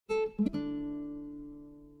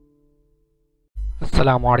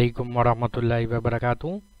Assalamu alaikum warahmatullahi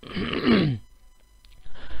wabarakatuh.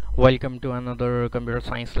 Welcome to another computer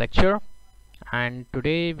science lecture, and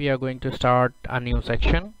today we are going to start a new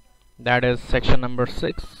section, that is section number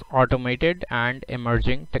 6, automated and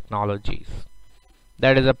emerging technologies.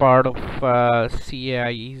 That is a part of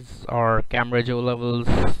CAIE's or Cambridge O-Levels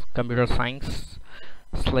Computer Science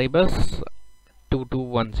syllabus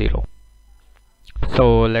 2210.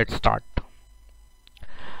 So let's start.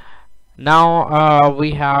 Now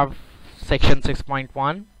we have section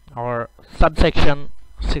 6.1 or subsection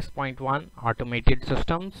 6.1, automated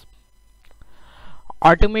systems.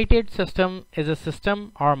 Automated system is a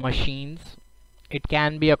system or machines. It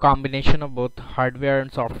can be a combination of both hardware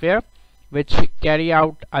and software which carry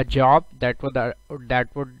out a job that would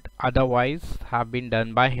otherwise have been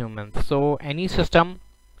done by humans. So any system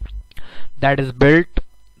that is built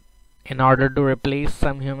in order to replace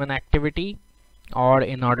some human activity or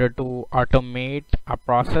in order to automate a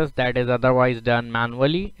process that is otherwise done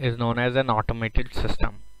manually is known as an automated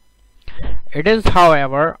system. It is,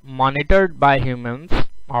 however, monitored by humans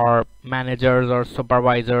or managers or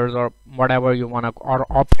supervisors or whatever you want to, or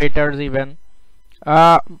operators even.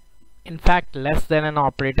 In fact, less than an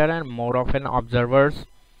operator and more of an observers,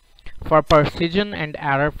 for precision and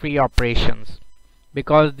error-free operations,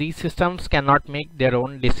 because these systems cannot make their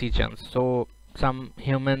own decisions. So some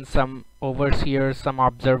humans, some overseers, some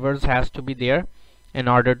observers has to be there in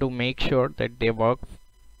order to make sure that they work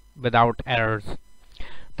without errors.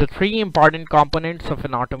 The three important components of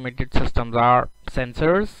an automated system are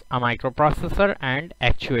sensors, a microprocessor, and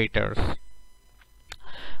actuators.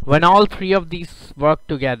 When all three of these work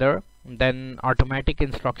together, then automatic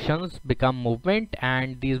instructions become movement,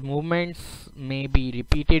 and these movements may be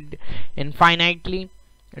repeated infinitely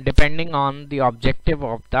depending on the objective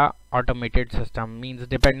of the automated system, means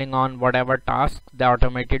depending on whatever task the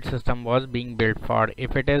automated system was being built for.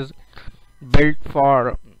 If it is built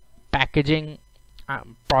for packaging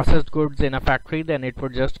processed goods in a factory, then it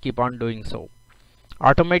would just keep on doing so.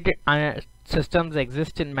 Automated systems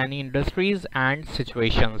exist in many industries and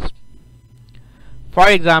situations. For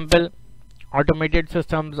example, automated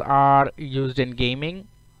systems are used in gaming.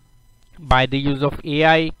 By the use of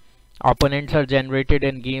AI, opponents are generated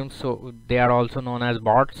in games, so they are also known as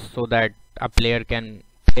bots, so that a player can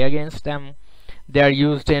play against them. They are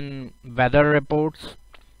used in weather reports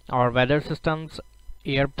or weather systems.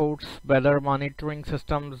 Airports weather monitoring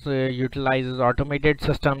systems utilizes automated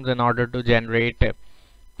systems in order to generate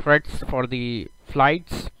threats for the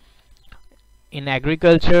flights. In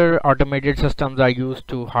agriculture, automated systems are used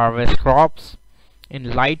to harvest crops.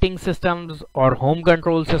 In lighting systems or home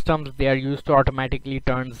control systems, they are used to automatically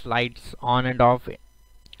turn lights on and off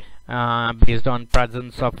based on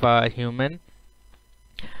presence of a human.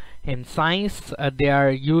 In science, they are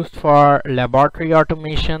used for laboratory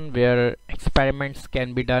automation, where experiments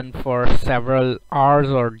can be done for several hours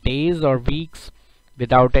or days or weeks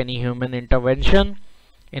without any human intervention.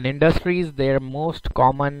 In industries, their most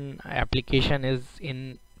common application is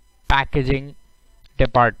in packaging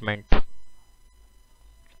department.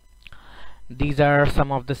 These are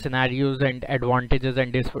some of the scenarios and advantages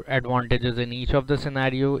and disadvantages in each of the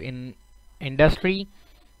scenario. In industry,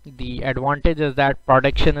 the advantage is that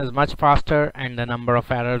production is much faster and the number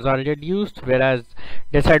of errors are reduced, whereas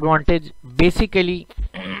disadvantage, basically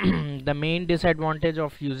the main disadvantage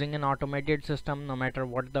of using an automated system, no matter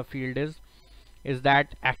what the field is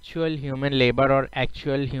that actual human labor or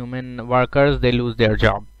actual human workers, they lose their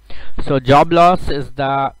job. So job loss is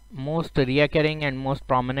the most reoccurring and most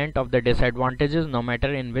prominent of the disadvantages, no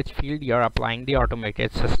matter in which field you are applying the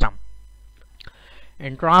automated system.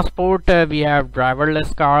 In transport, we have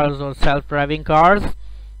driverless cars or self-driving cars.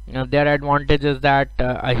 Their advantage is that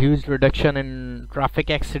a huge reduction in traffic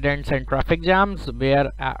accidents and traffic jams,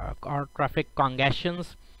 or traffic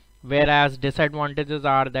congestions, whereas disadvantages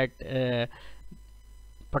are that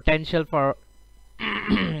potential for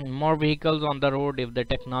more vehicles on the road if the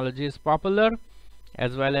technology is popular,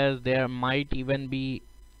 as well as there might even be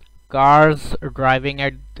cars driving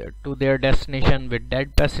to their destination with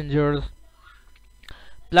dead passengers.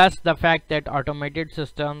 Plus the fact that automated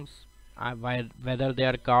systems, whether they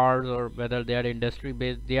are cars or whether they are industry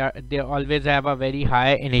based, they always have a very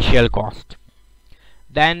high initial cost.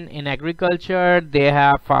 Then in agriculture, they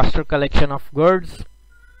have faster collection of goods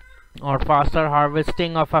or faster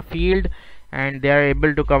harvesting of a field, and they are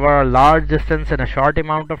able to cover a large distance in a short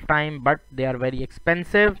amount of time, but they are very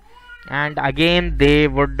expensive, and again they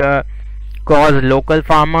would cause local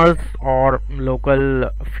farmers or local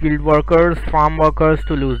field workers, farm workers,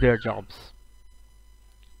 to lose their jobs.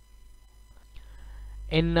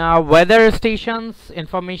 In weather stations,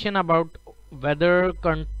 information about weather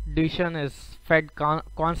condition is fed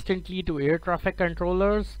constantly to air traffic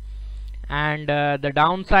controllers, and the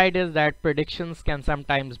downside is that predictions can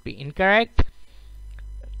sometimes be incorrect.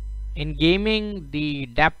 In gaming, the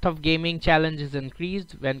depth of gaming challenge is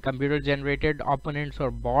increased when computer generated opponents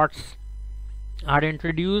or bots are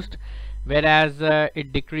introduced, whereas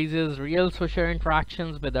it decreases real social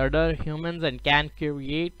interactions with other humans and can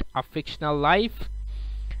create a fictional life.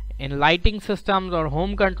 In lighting systems or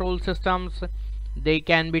home control systems, they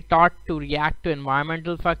can be taught to react to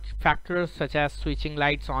environmental factors such as switching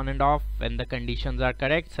lights on and off when the conditions are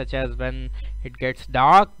correct, such as when it gets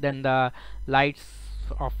dark, then the lights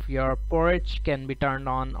of your porch can be turned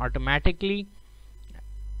on automatically.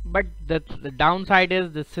 But the downside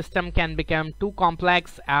is the system can become too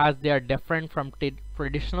complex as they are different from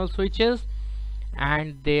traditional switches,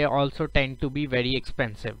 and they also tend to be very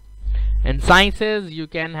expensive. In sciences, you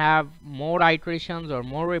can have more iterations or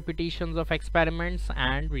more repetitions of experiments,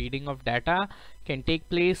 and reading of data can take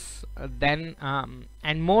place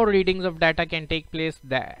and more readings of data can take place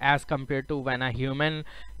as compared to when a human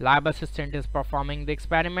lab assistant is performing the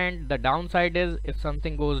experiment. The downside is if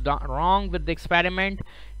something goes wrong with the experiment,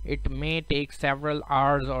 it may take several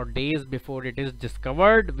hours or days before it is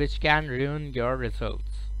discovered, which can ruin your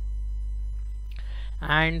results.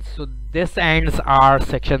 And so this ends our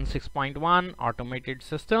section 6.1 automated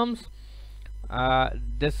systems.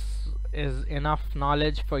 This is enough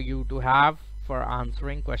knowledge for you to have for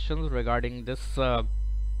answering questions regarding this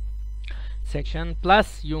section.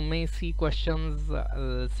 Plus you may see questions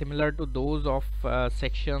similar to those of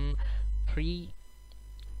section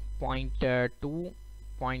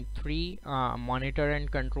 3.2.3 monitor and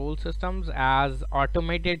control systems, as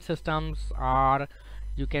automated systems are,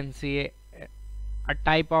 you can see, a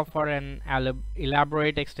type of or an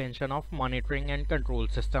elaborate extension of monitoring and control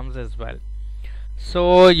systems as well.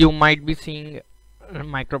 So you might be seeing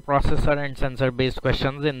microprocessor and sensor based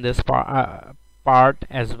questions in this part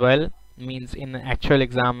as well. Means in an actual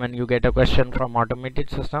exam, when you get a question from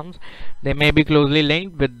automated systems, they may be closely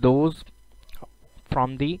linked with those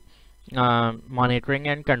from the monitoring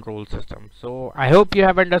and control system. So I hope you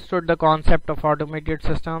have understood the concept of automated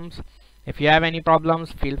systems. If you have any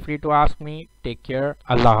problems, feel free to ask me. Take care.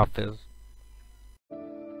 Allah Hafiz.